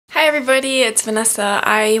Hi everybody, it's Vanessa.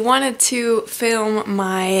 I wanted to film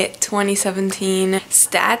my 2017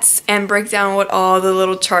 stats and break down what all the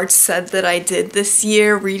little charts said that I did this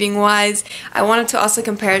year reading wise. I wanted to also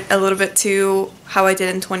compare it a little bit to how I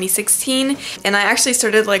did in 2016, and I actually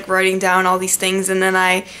started like writing down all these things, and then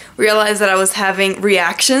I realized that I was having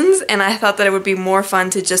reactions, and I thought that it would be more fun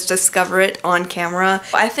to just discover it on camera.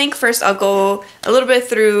 I think first I'll go a little bit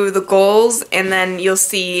through the goals, and then you'll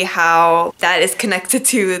see how that is connected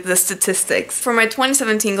to the statistics. For my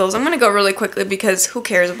 2017 goals, I'm gonna go really quickly because who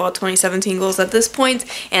cares about 2017 goals at this point,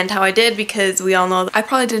 and how I did, because we all know I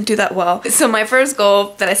probably didn't do that well. So my first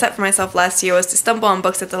goal that I set for myself last year was to stumble on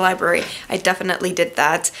books at the library. I definitely did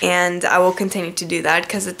that, and I will continue to do that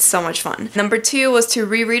because it's so much fun. Number 2 was to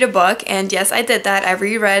reread a book, and yes, I did that. I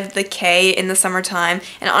reread The K in the summertime,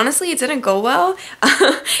 and honestly it didn't go well.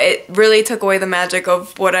 It really took away the magic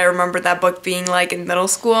of what I remember that book being like in middle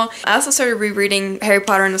school. I also started rereading Harry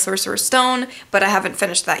Potter and the Sorcerer's Stone, but I haven't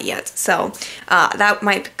finished that yet, so that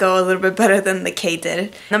might go a little bit better than The K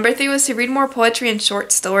did. Number 3 was to read more poetry and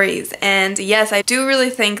short stories, and yes, I do really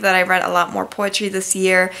think that I read a lot more poetry this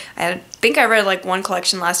year. I think I read like one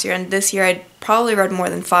collection last year, and this year I probably read more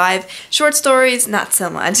than 5. Short stories, not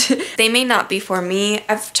so much. They may not be for me.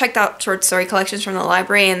 I've checked out short story collections from the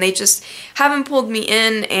library and they just haven't pulled me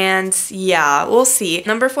in, and yeah, we'll see.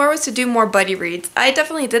 Number 4 was to do more buddy reads. I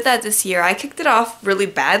definitely did that this year. I kicked it off really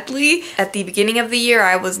badly. At the beginning of the year,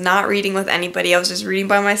 I was not reading with anybody. I was just reading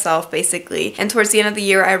by myself, basically. And towards the end of the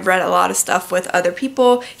year, I read a lot of stuff with other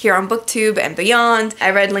people here on BookTube and beyond.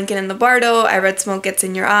 I read Lincoln in the Bardo, I read Smoke Gets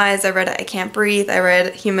in Your Eyes, I read I Can't Breathe, I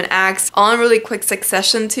read Human Acts, all in really quick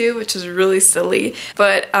succession too, which is really silly,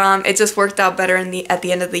 but it just worked out better at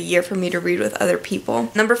the end of the year for me to read with other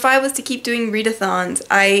people. Number 5 was to keep doing readathons.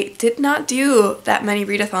 I did not do that many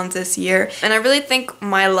readathons this year, and I really think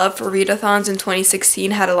my love for readathons in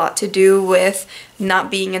 2016 had a lot to do with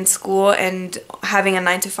not being in school and having a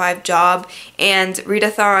 9-to-5 job, and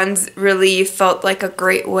readathons really felt like a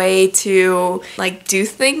great way to like do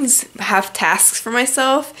things, have tasks for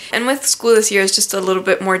myself. And with school this year, it's just a little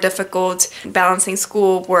bit more difficult balancing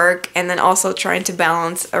school, work, and then also trying to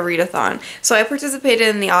balance a readathon. So I participated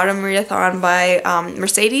in the autumn readathon by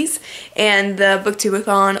Mercedes, and the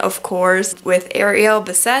booktubeathon, of course, with Ariel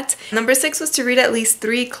Bissett. Number 6 was to read at least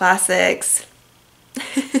 3 classics.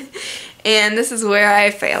 And this is where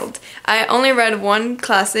I failed. I only read one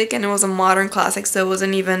classic, and it was a modern classic, so it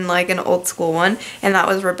wasn't even like an old school one, and that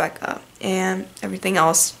was Rebecca, and everything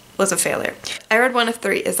else was a failure. I read 1 of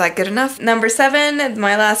 3. Is that good enough? Number 7,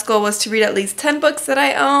 my last goal was to read at least 10 books that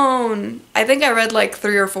I own. I think I read like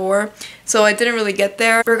 3 or 4, so I didn't really get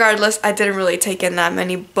there. Regardless, I didn't really take in that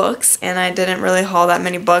many books, and I didn't really haul that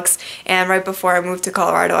many books, and right before I moved to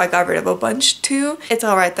Colorado, I got rid of a bunch too. It's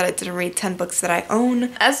alright that I didn't read 10 books that I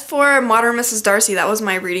own. As for Modern Mrs. Darcy, that was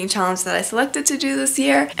my reading challenge that I selected to do this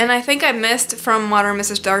year, and I think I missed from Modern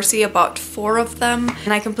Mrs. Darcy about 4 of them,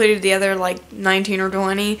 and I completed the other like 19 or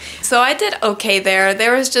 20. So I did okay there.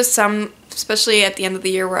 There was just some, especially at the end of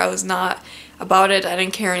the year, where I was not about it. I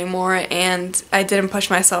didn't care anymore, and I didn't push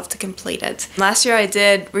myself to complete it. Last year I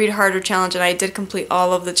did Read Harder challenge, and I did complete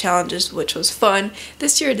all of the challenges, which was fun.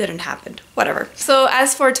 This year it didn't happen. Whatever. So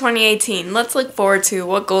as for 2018, let's look forward to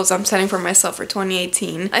what goals I'm setting for myself for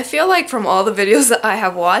 2018. I feel like from all the videos that I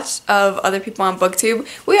have watched of other people on BookTube,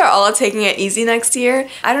 we are all taking it easy next year.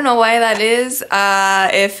 I don't know why that is.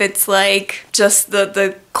 If it's like just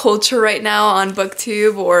the culture right now on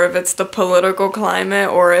BookTube, or if it's the political climate,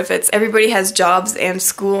 or if it's everybody has jobs and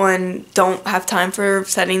school and don't have time for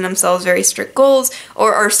setting themselves very strict goals,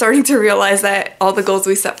 or are starting to realize that all the goals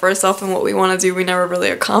we set for ourselves and what we want to do we never really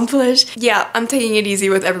accomplish. Yeah, I'm taking it easy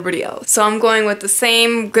with everybody else. So I'm going with the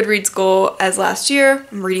same Goodreads goal as last year.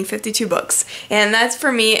 I'm reading 52 books, and that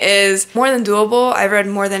for me is more than doable. I read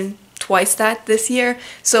more than twice that this year,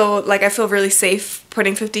 so like I feel really safe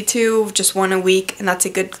putting 52, just 1 a week, and that's a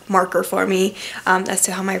good marker for me as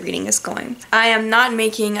to how my reading is going. I am not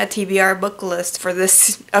making a TBR book list for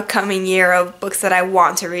this upcoming year of books that I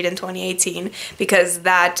want to read in 2018, because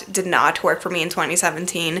that did not work for me in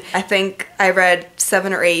 2017. I think I read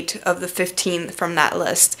 7 or 8 of the 15 from that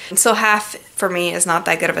list, so half for me is not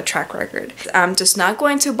that good of a track record. I'm just not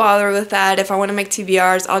going to bother with that. If I want to make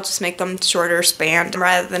TBRs, I'll just make them shorter span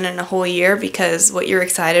rather than in a whole year, because what you're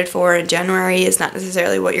excited for in January is not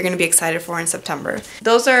necessarily what you're going to be excited for in September.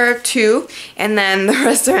 Those are 2, and then the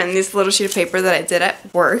rest are in this little sheet of paper that I did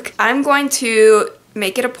at work. I'm going to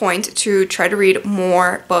make it a point to try to read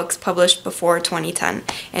more books published before 2010,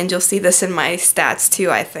 and you'll see this in my stats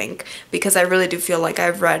too, I think, because I really do feel like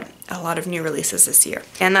I've read a lot of new releases this year.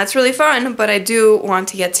 And that's really fun, but I do want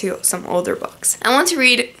to get to some older books. I want to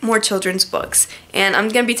read more children's books, and I'm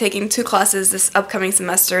going to be taking 2 classes this upcoming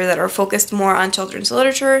semester that are focused more on children's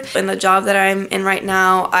literature. In the job that I'm in right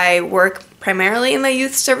now, I work primarily in the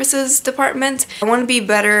youth services department. I want to be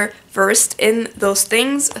better versed in those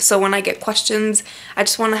things, so when I get questions, I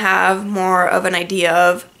just want to have more of an idea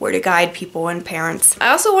of where to guide people and parents. I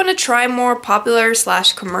also want to try more popular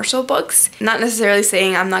 / commercial books. Not necessarily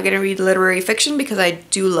saying I'm not going to read literary fiction, because I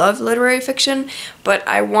do love literary fiction, but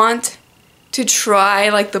I want to try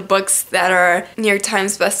like the books that are New York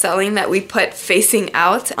Times bestselling that we put facing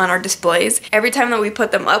out on our displays. Every time that we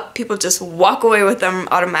put them up, people just walk away with them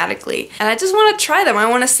automatically. And I just want to try them. I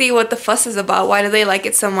want to see what the fuss is about. Why do they like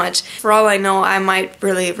it so much? For all I know, I might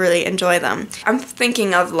really enjoy them. I'm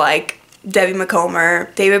thinking of like Debbie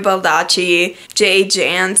Macomber, David Baldacci, J.A.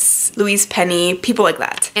 Jance, Louise Penny, people like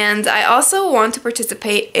that. And I also want to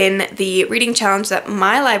participate in the reading challenge that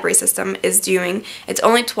my library system is doing. It's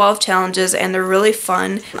only 12 challenges and they're really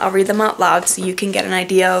fun. I'll read them out loud so you can get an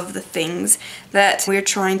idea of the things that we're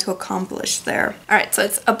trying to accomplish there. Alright, so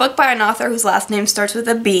it's a book by an author whose last name starts with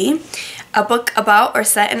a B, a book about or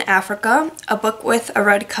set in Africa, a book with a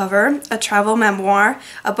red cover, a travel memoir,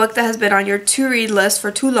 a book that has been on your to-read list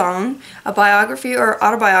for too long, a biography or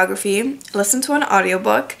autobiography, listen to an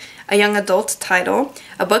audiobook, a young adult title,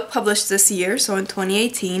 a book published this year, so in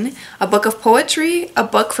 2018, a book of poetry, a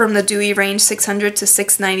book from the Dewey range 600 to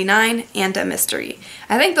 699, and a mystery.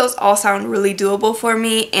 I think those all sound really doable for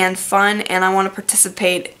me and fun, and I want to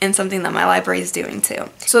participate in something that my library is doing too.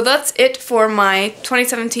 So that's it for my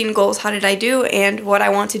 2017 goals, how did I do, and what I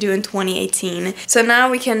want to do in 2018. So now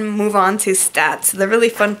we can move on to stats, the really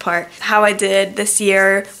fun part, how I did this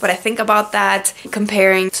year, what I think about that,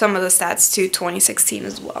 comparing some of the stats to 2016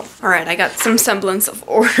 as well. Alright, I got some semblance of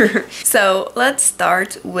order. So let's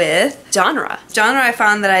start with genre. Genre, I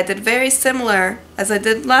found that I did very similar as I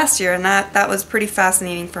did last year, and that was pretty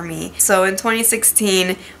fascinating for me. So in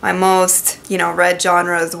 2016, my most, read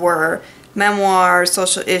genres were memoir,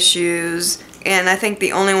 social issues, and I think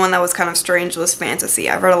the only one that was kind of strange was fantasy.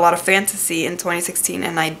 I read a lot of fantasy in 2016,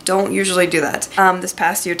 and I don't usually do that. This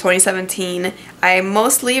past year, 2017, I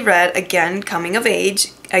mostly read, again, coming of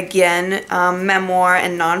age, again, memoir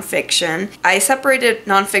and nonfiction. I separated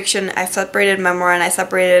nonfiction, I separated memoir, and I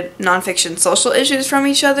separated nonfiction social issues from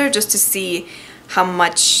each other just to see how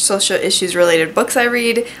much social issues related books I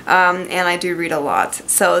read, and I do read a lot.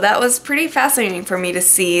 So that was pretty fascinating for me to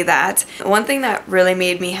see that. One thing that really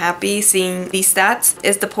made me happy seeing these stats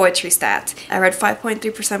is the poetry stat. I read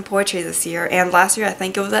 5.3% poetry this year, and last year I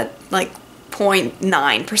think it was at like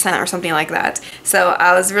 0.9% or something like that. So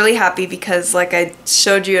I was really happy because, like I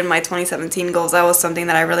showed you in my 2017 goals, that was something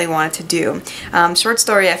that I really wanted to do. Short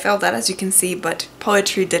story, I failed that, as you can see, but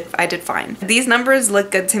poetry I did fine. These numbers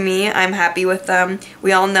look good to me. I'm happy with them.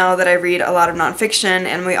 We all know that I read a lot of nonfiction,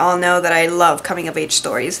 and we all know that I love coming of age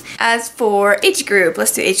stories. As for age group,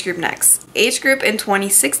 let's do age group next. Age group in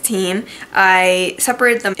 2016, I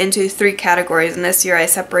separated them into 3 categories, and this year I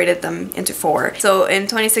separated them into 4. So in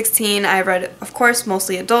 2016, I read, of course,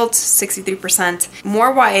 mostly adults, 63%,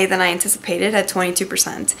 more YA than I anticipated at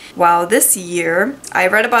 22%. While this year, I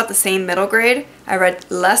read about the same middle grade. I read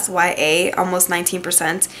less YA, almost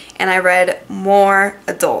 19%, and I read more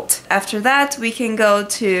adult. After that, we can go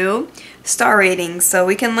to star ratings. So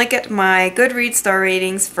we can look at my Goodreads star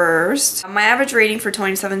ratings first. My average rating for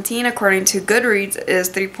 2017 according to Goodreads is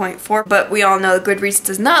 3.4, but we all know Goodreads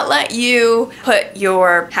does not let you put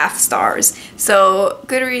your half stars. So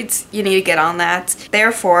Goodreads, you need to get on that.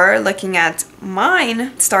 Therefore, looking at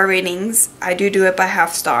mine star ratings, I do it by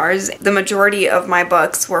half stars. The majority of my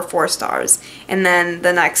books were 4 stars, and then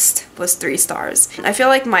the next was 3 stars. I feel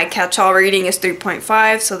like my catch-all rating is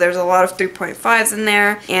 3.5, so there's a lot of 3.5s in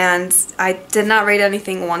there, and I did not rate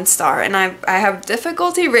anything 1 star, and I have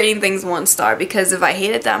difficulty rating things 1 star because if I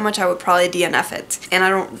hate it that much, I would probably DNF it, and I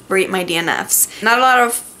don't rate my DNFs. Not a lot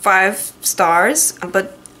of 5 stars,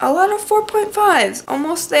 but a lot of 4.5s,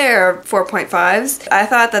 almost there, 4.5s. I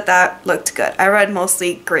thought that looked good. I read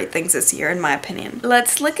mostly great things this year, in my opinion.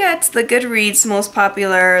 Let's look at the Goodreads most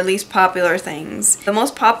popular, least popular things. The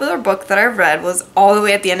most popular book that I read was all the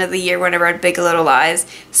way at the end of the year when I read Big Little Lies.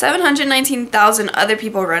 719,000 other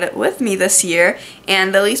people read it with me this year,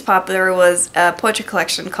 and the least popular was a poetry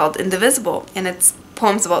collection called Indivisible, and it's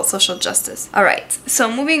poems about social justice. Alright, so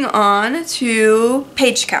moving on to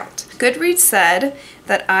page count. Goodreads said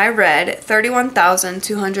that I read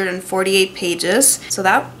 31,248 pages, so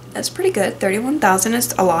that That's pretty good. 31,000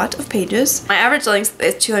 is a lot of pages. My average length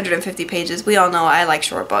is 250 pages. We all know I like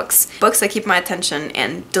short books. Books that keep my attention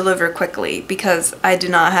and deliver quickly because I do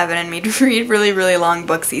not have it in me to read really, really long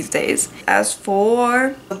books these days. As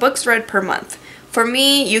for the books read per month, for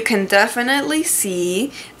me, you can definitely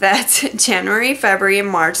see that January, February, and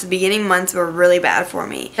March, the beginning months, were really bad for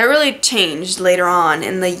me. That really changed later on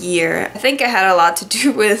in the year. I think it had a lot to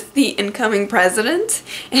do with the incoming president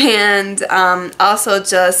and also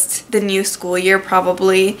just the new school year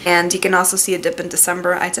probably. And you can also see a dip in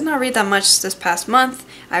December. I did not read that much this past month.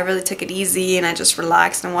 I really took it easy and I just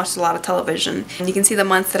relaxed and watched a lot of television. And you can see the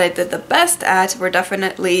months that I did the best at were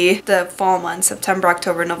definitely the fall months, September,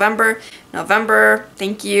 October, November. November,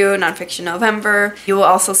 thank you, nonfiction November. You will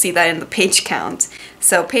also see that in the page count.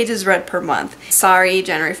 So pages read per month. Sorry,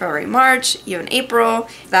 January, February, March, even April.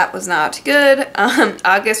 That was not good.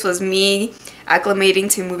 August was me acclimating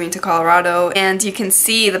to moving to Colorado, and you can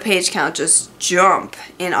see the page count just jump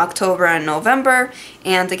in October and November.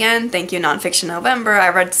 And again, thank you, nonfiction November. I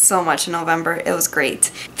read so much in November. It was great.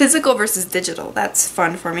 Physical versus digital. That's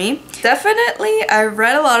fun for me. Definitely, I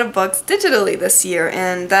read a lot of books digitally this year,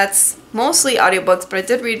 and that's mostly audiobooks, but I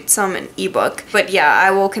did read some in ebook. But yeah,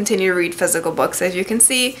 I will continue to read physical books. As you can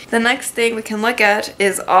see, the next thing we can look at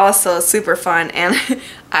is also super fun, and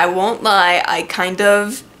I won't lie, I kind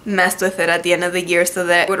of messed with it at the end of the year so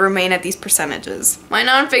that it would remain at these percentages. My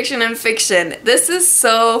nonfiction and fiction. This is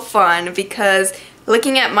so fun because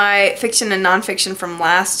looking at my fiction and nonfiction from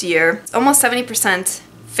last year, it's almost 70%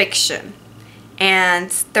 fiction and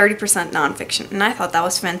 30% nonfiction, and I thought that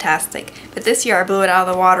was fantastic. But this year I blew it out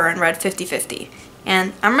of the water and read 50-50.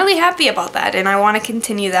 And I'm really happy about that, and I want to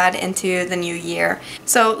continue that into the new year.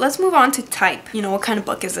 So let's move on to type. You know, what kind of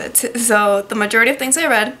book is it? So the majority of things I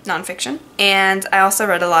read, nonfiction, and I also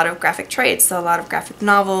read a lot of graphic trades, so a lot of graphic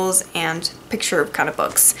novels and picture kind of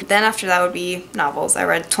books. Then after that would be novels. I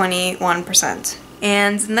read 21%.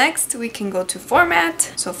 And next we can go to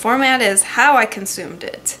format. So format is how I consumed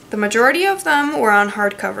it. The majority of them were on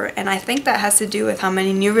hardcover, and I think that has to do with how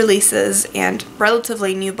many new releases and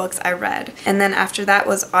relatively new books I read. And then after that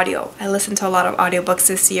was audio. I listened to a lot of audiobooks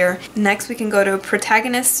this year. Next we can go to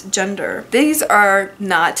protagonist gender. These are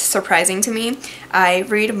not surprising to me. I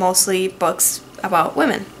read mostly books about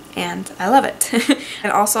women, and I love it.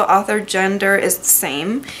 And also author gender is the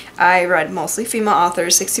same. I read mostly female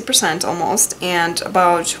authors, 60% almost, and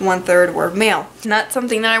about 1/3 were male. Not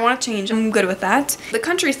something that I want to change. I'm good with that. The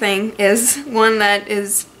country thing is one that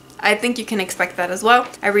is, I think you can expect that as well.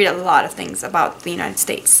 I read a lot of things about the United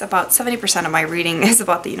States. About 70% of my reading is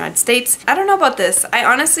about the United States. I don't know about this. I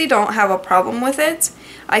honestly don't have a problem with it.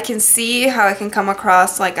 I can see how I can come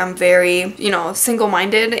across like I'm very, you know,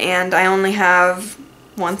 single-minded and I only have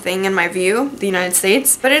one thing in my view, the United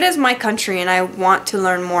States, but it is my country and I want to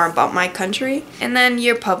learn more about my country. And then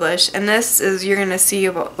year published, and this is, you're gonna see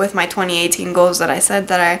about, with my 2018 goals that I said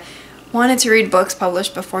that I wanted to read books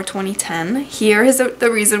published before 2010. Here is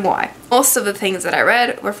the reason why. Most of the things that I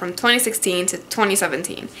read were from 2016 to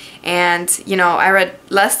 2017. And, you know, I read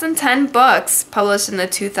less than 10 books published in the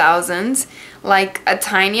 2000s, like a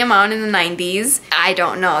tiny amount in the 90s. I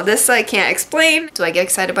don't know. This I can't explain. Do I get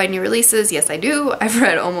excited by new releases? Yes, I do. I've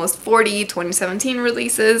read almost 40 2017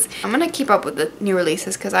 releases. I'm gonna keep up with the new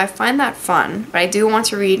releases because I find that fun, but I do want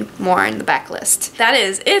to read more in the backlist. That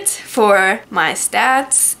is it for my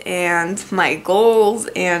stats and my goals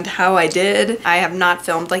and how I did. I have not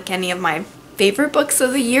filmed like any of my favorite books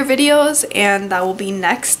of the year videos, and that will be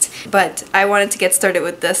next, but I wanted to get started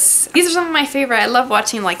with this. These are some of my favorite. I love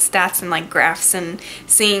watching like stats and like graphs and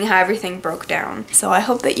seeing how everything broke down. So I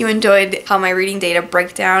hope that you enjoyed how my reading data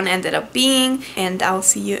breakdown ended up being, and I will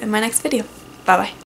see you in my next video. Bye bye.